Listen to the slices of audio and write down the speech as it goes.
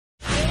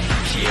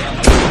Yeah,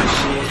 I'ma light the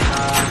shit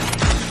high.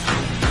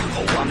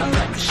 Oh, I'ma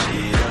light the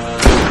shit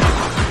up.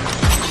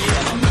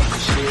 Yeah, I'ma make the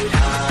shit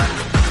high.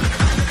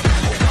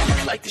 Oh,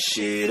 I'ma light the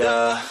shit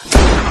up.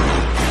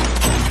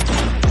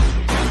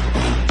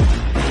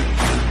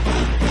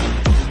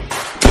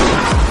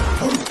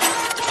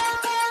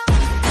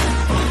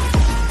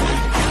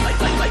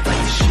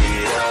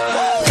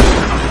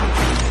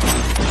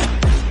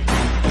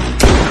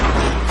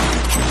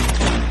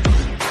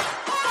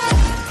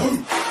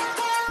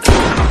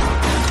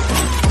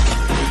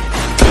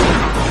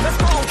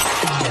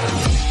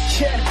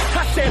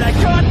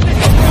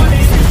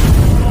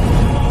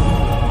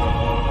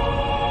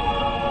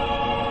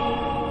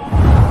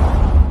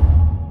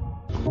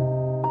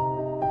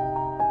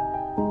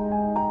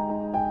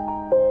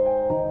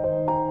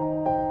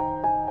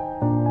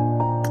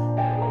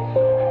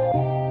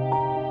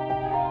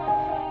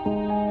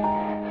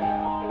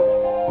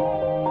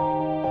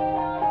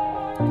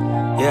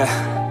 Yeah,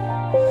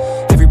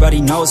 everybody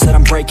knows that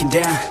I'm breaking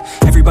down.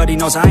 Everybody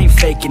knows I ain't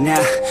faking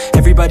now.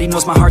 Everybody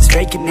knows my heart's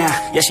vacant now.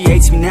 Yeah, she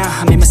hates me now,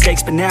 I made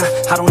mistakes but now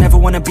I don't ever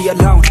wanna be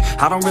alone.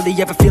 I don't really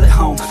ever feel at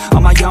home.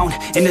 On my own,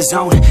 in the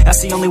zone, that's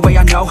the only way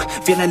I know.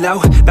 Feeling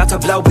low, about to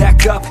blow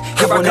back up.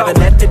 I won't ever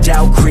let the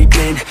doubt creep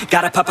in.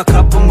 Gotta pop a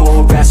couple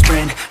more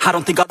aspirin. I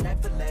don't think I'll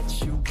ever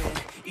let you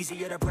in.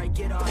 Easier to break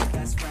it off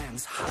best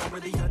friends. I don't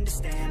really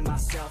understand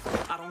myself.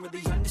 I don't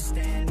really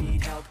understand,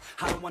 need help.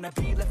 I don't wanna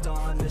be left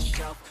on the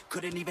shelf.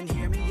 Couldn't even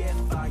hear me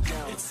if I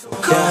yelled. It's so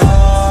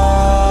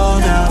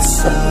cold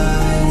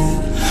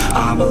outside,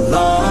 I'm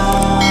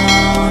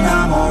alone,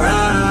 I'm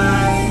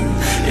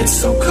alright. It's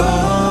so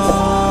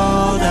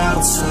cold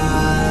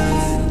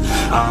outside,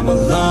 I'm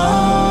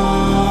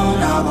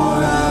alone, I'm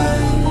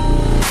alright.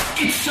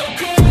 It's so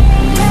cold.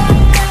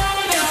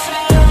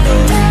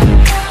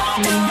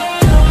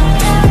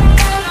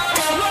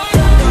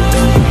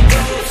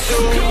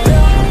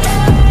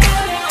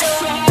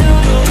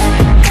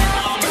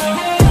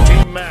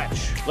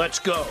 Let's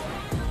go.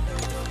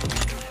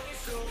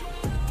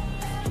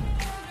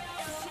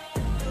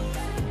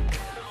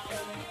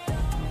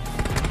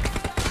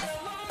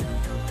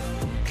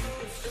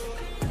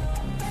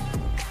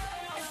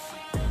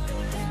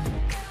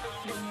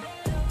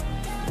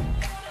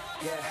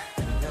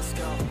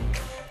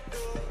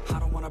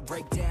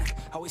 Break down,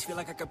 always feel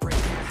like I could break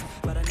now,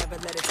 but I never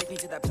let it take me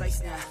to that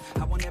place now.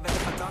 I won't ever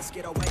let my thoughts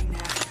get away now.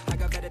 I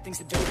got better things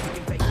to do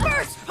than fake.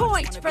 First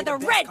point for the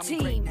red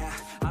team.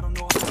 I don't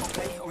know if I'm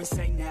okay or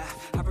insane now.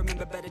 I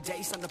remember better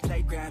days on the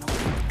playground.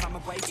 I'm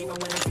awake even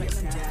when I'm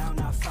feeling down.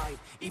 I fight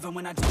even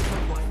when I don't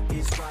know what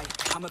is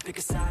right. I'ma pick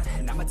a side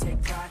and I'ma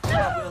take pride.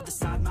 I will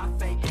decide my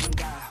fate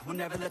and I will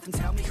never let them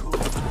tell me who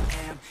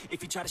I am.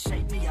 If you try to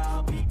shape me,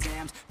 I'll be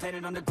damned.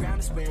 Planet on the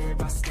ground is where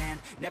I stand.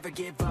 Never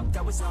give up,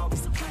 that was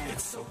always the plan.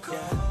 It's so cold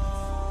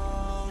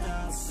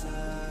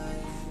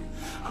outside,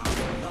 I'm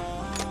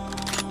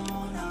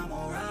alone, I'm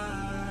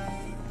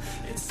alright.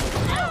 It's so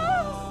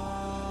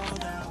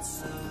cold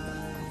outside,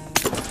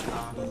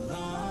 I'm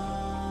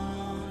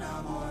alone,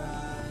 I'm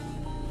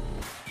alright.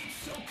 It's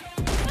so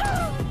cold.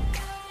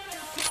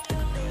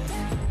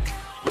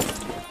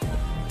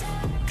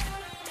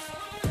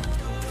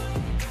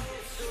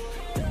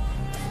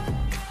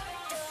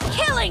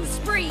 Killing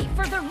spree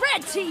for the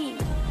red team.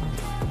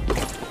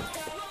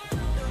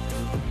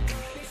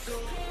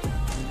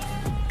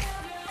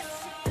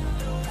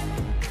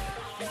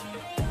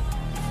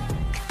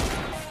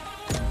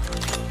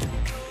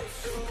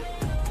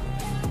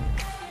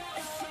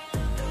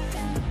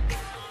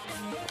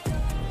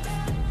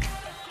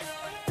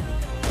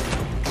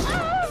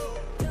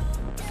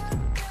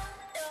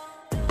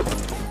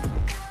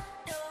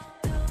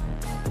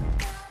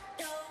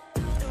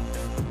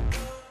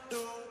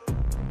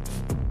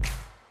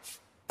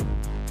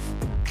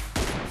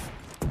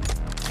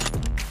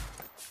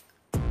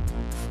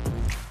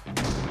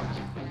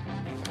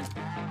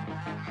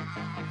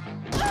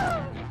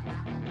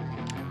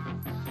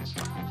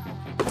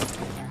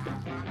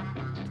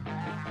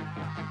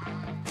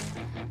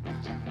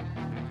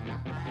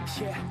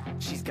 Yeah,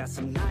 she's got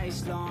some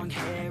nice long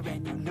hair,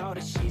 and you know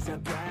that she's a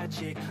bad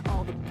chick.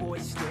 All the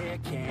boys stare,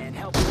 can't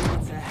help it,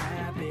 it's a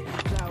habit.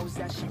 Clothes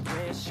that she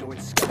wears, short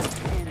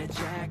skirt and a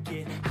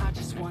jacket. I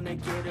just wanna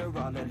get her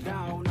all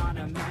alone on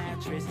a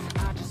mattress.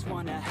 I just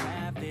wanna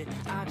have it,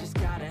 I just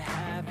gotta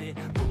have it.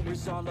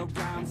 Rumors all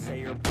around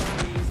say her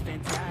body's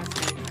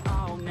fantastic.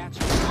 All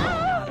natural,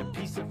 not a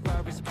piece of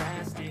fur is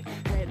plastic.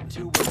 Head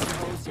to her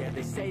toes, yeah,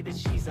 they say that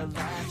she's a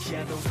latch.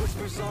 Yeah, the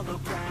whispers all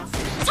around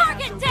say she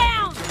Target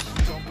down!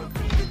 don't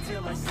believe it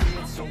till I see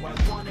it, so I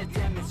want a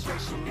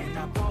demonstration. And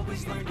I've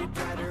always learned it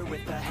better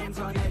with a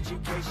hands-on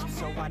education.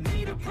 So I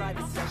need a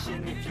private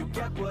session if you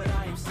get what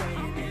I am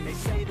saying. And they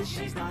say that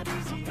she's not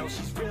easy, no,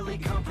 she's really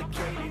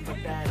complicated, but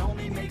that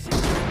only makes it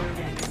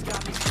better. And it's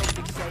got me so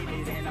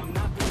fixated, and I'm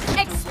not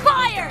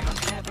expired.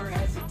 I've never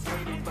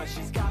hesitated, but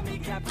she's got me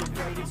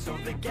captivated. So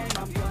the game,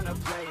 I'm gonna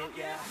play it,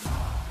 yeah.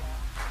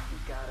 You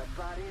got a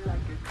body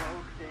like a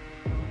coke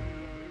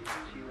thing.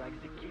 She likes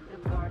to keep the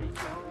party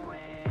going.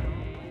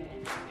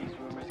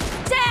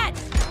 Dead!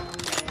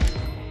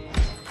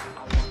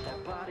 I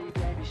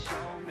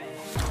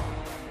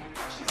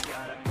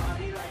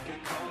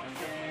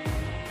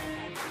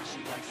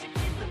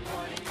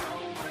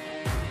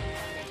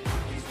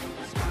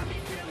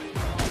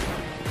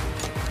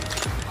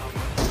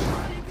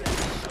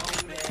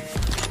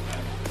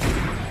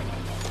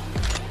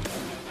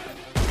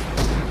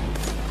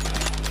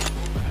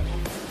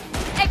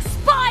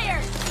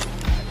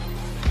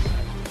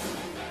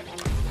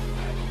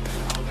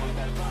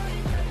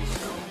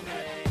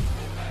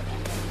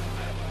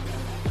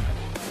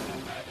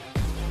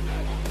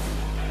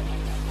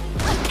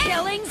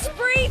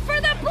spree for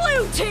the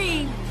blue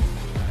team!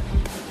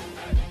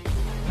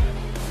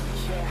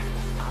 Yeah,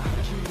 I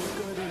heard you look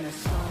good in a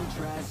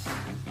sundress.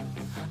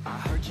 I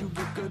heard you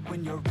look good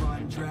when you're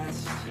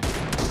undressed.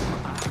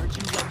 I heard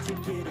you like to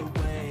get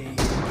away.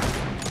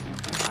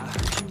 I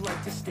heard you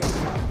like to stay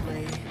out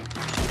late.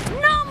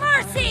 No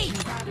mercy! You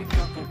had a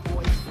couple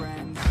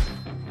boyfriends.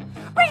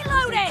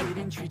 Reloading! They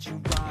didn't treat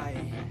you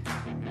right.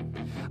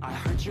 I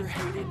heard you're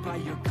hated by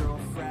your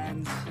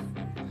girlfriends,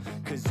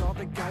 'cause all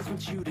the guys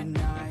want you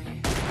tonight.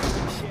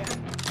 Yeah,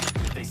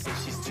 they say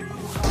she's too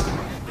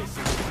hot, they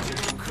say she's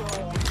too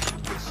cold,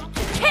 but she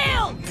gets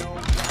Killed!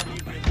 nobody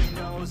really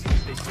knows.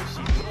 They say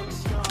she looks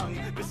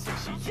young, but say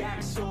she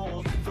acts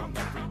old. From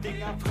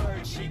everything I've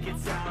heard, she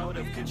gets out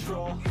of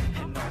control.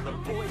 And all the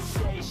boys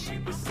say she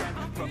was sent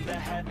from the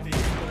heavens,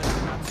 but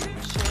I'm not too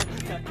sure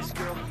that this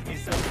girl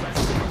is a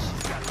blessing.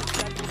 She's got the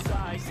devil's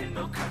eyes and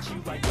they'll cut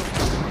you like a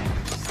weapon.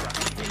 She's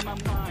stuck in my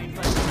mind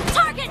like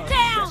Target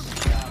down!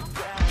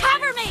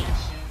 Cover me!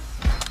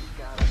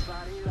 got a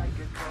body like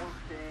a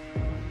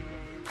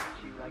coffin.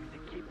 She likes to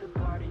keep the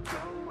party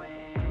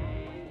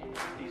going.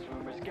 These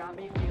rumors got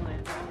me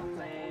feeling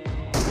lonely.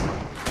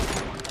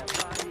 That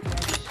body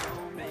that you show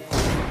me.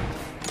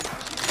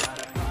 She's got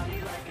a body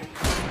like a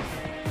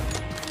coffin.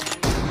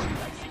 She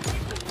likes to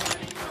keep the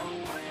party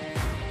going.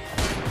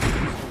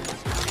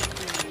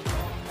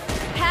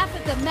 Half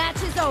of the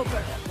match is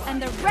over,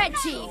 and the red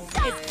team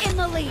is in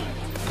the lead.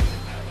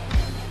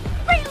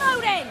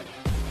 Reloading!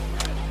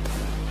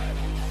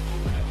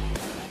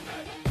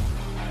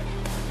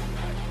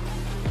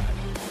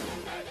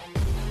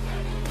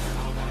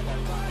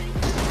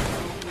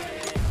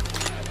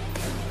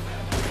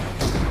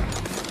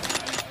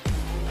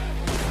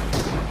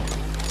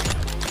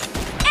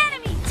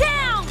 Enemy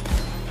down!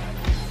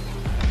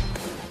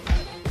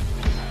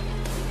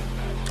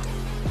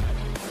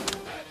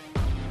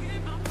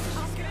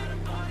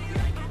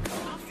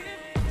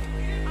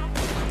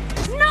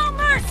 No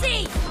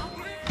mercy!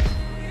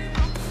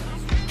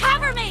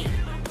 Cover me!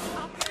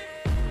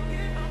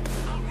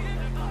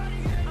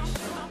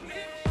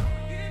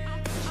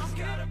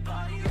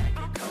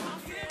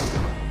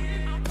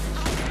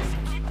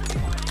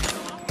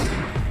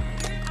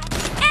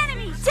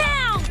 Enemy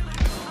down!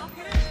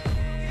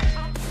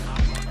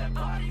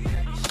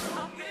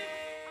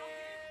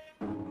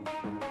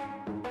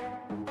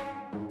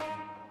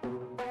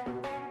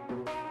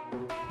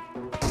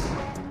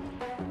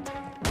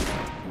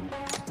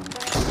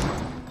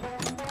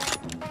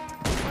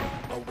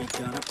 Are we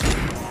gonna put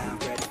it down,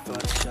 ready for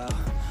the show?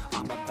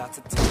 I'm about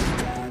to take it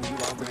down, you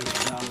already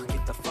know.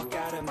 Get the fuck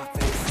out of my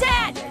face.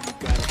 Dead! Yeah, you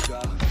gotta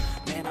go.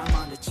 Man, I'm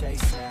on the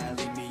chase now,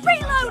 leave me on my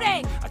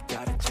Reloading! own. I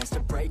got a chance to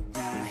break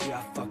now, here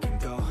I fucking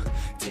go.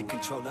 Take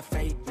control of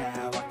fate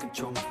now, I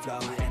control my flow.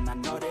 And I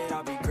know that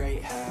I'll be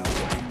great, how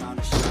putting on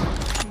a show.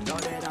 I know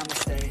that I'ma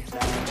stay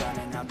loud,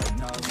 drowning out the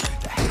nose.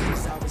 The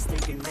haters always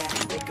thinking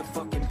that they could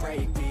fucking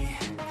break me.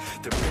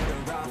 They're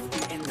better off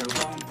eating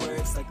their own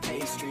words like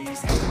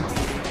pastries. Hate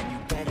me, and you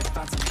better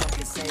find some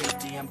fucking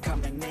safety. I'm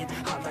coming in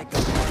hot like a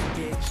hot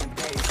bitch and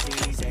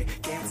pasties. They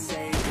can't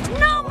save me.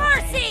 No I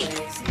mercy! ain't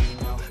lazy,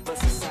 no, but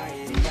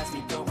society has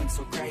me going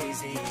so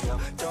crazy. Yo,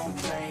 don't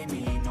play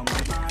me, no,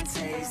 my mind's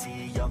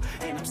hazy. Yo,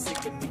 and I'm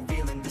sick of me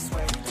feeling this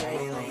way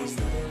daily. Live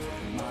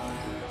my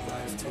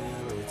life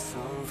till it's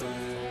over.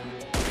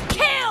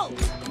 Killed!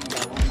 And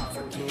I will not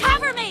forget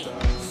Cover me!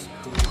 those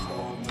who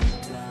hold me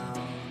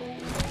down.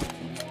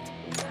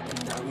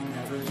 And I will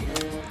never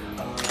give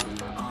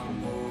up,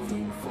 I'm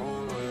moving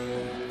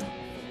forward.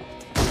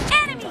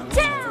 Enemy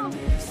down!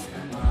 Miss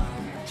my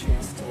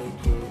chance,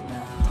 take it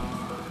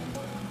now.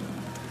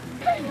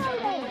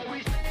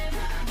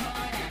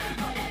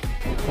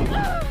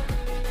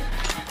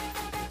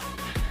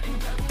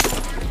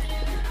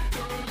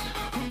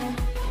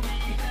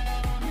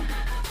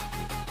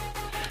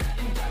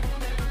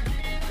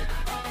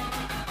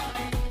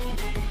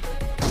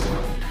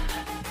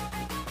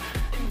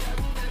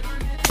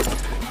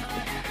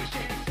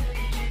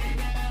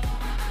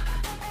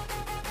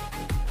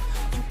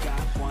 You got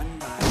one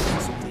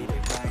life, so lead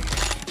it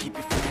right. Keep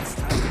your friends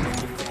tight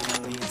and your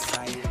family in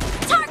sight.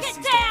 Target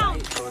down!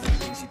 For the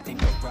things you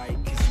think are right,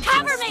 'cause you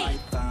Cover just me! might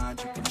find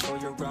you control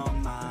your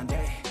own mind,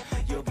 eh?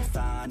 You'll be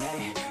fine,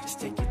 eh? Just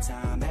take your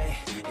time, eh?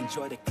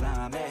 Enjoy the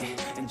climb, eh?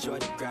 Enjoy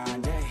the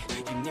grind, eh?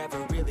 You never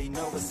really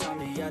know what's on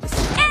the other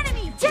side.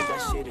 Enemy Give that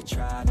down! shit a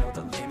try, know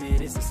the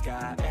limit is the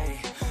sky, eh?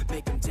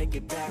 Make them take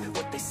it back,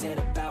 what they said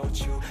about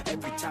you.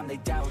 Every time they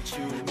doubt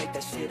you, make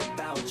that shit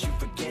about you.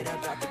 Forget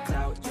about the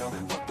clout, yo.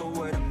 Fuck the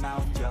word of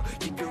mouth, yo.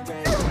 Keep your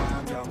head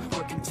down, yo.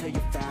 Work until you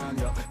found,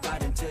 yo.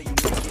 Fight until you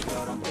make it,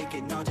 yo. Don't think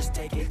it, no, just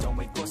take it. Don't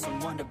wait for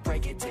someone to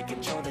break it. Take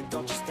control and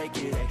don't just take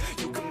it, eh?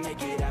 You can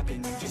make it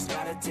happen, you just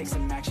gotta take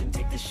some action.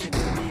 Take the shit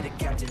and be the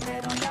captain.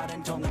 Head on out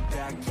and don't look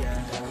back,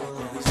 yeah. I will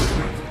always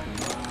live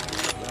my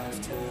life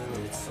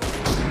till it's over.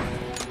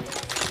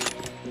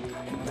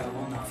 And I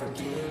will not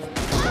forgive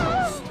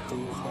those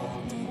who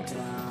hold me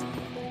down.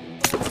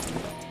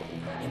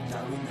 And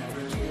I will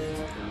never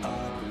give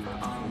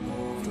up, I'm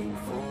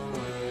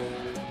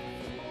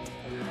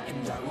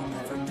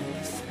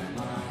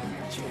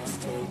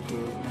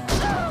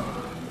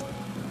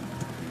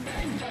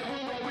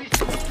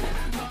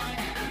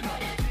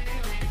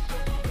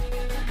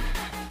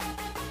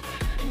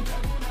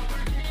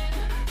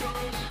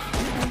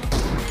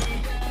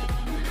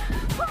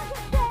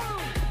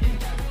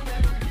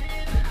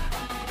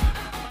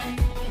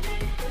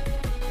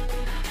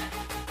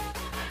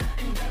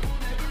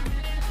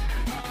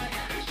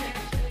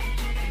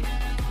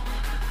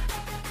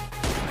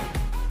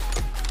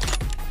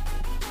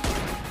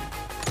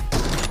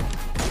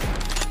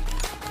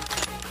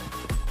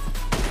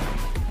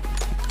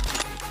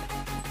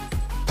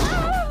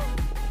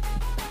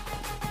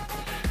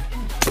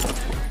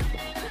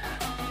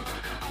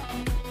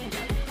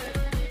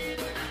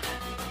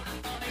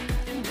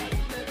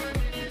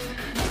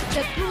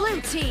The blue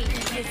team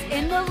is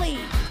in the lead.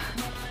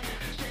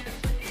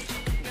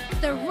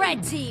 The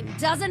red team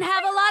doesn't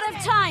have a lot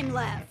of time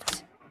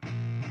left.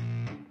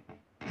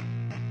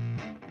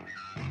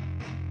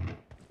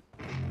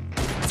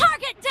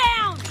 Target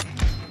down!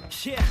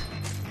 Yeah,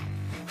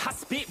 I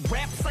spit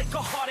raps like a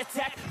heart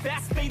attack.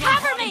 Fast fading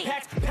Cover hard me!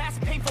 impacts.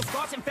 Past painful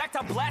scars. In fact,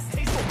 I blast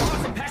tasteful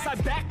bars and packs. I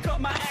back up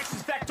my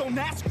actions. Fact, don't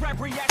ask, grab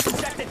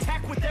reactions. That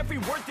attack with every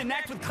word, then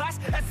act with class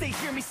as they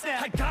hear me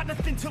snap. I got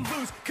nothing to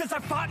lose, cause I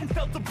fought and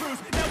felt the bruise.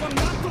 Now I'm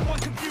not the one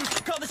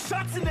confused. Call the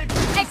shots and they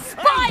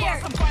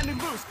Expired! I'm finally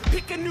loose.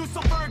 Pick a new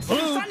subvert.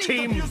 Blue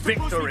team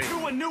victory.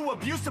 To a new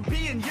abuse of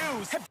being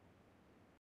used.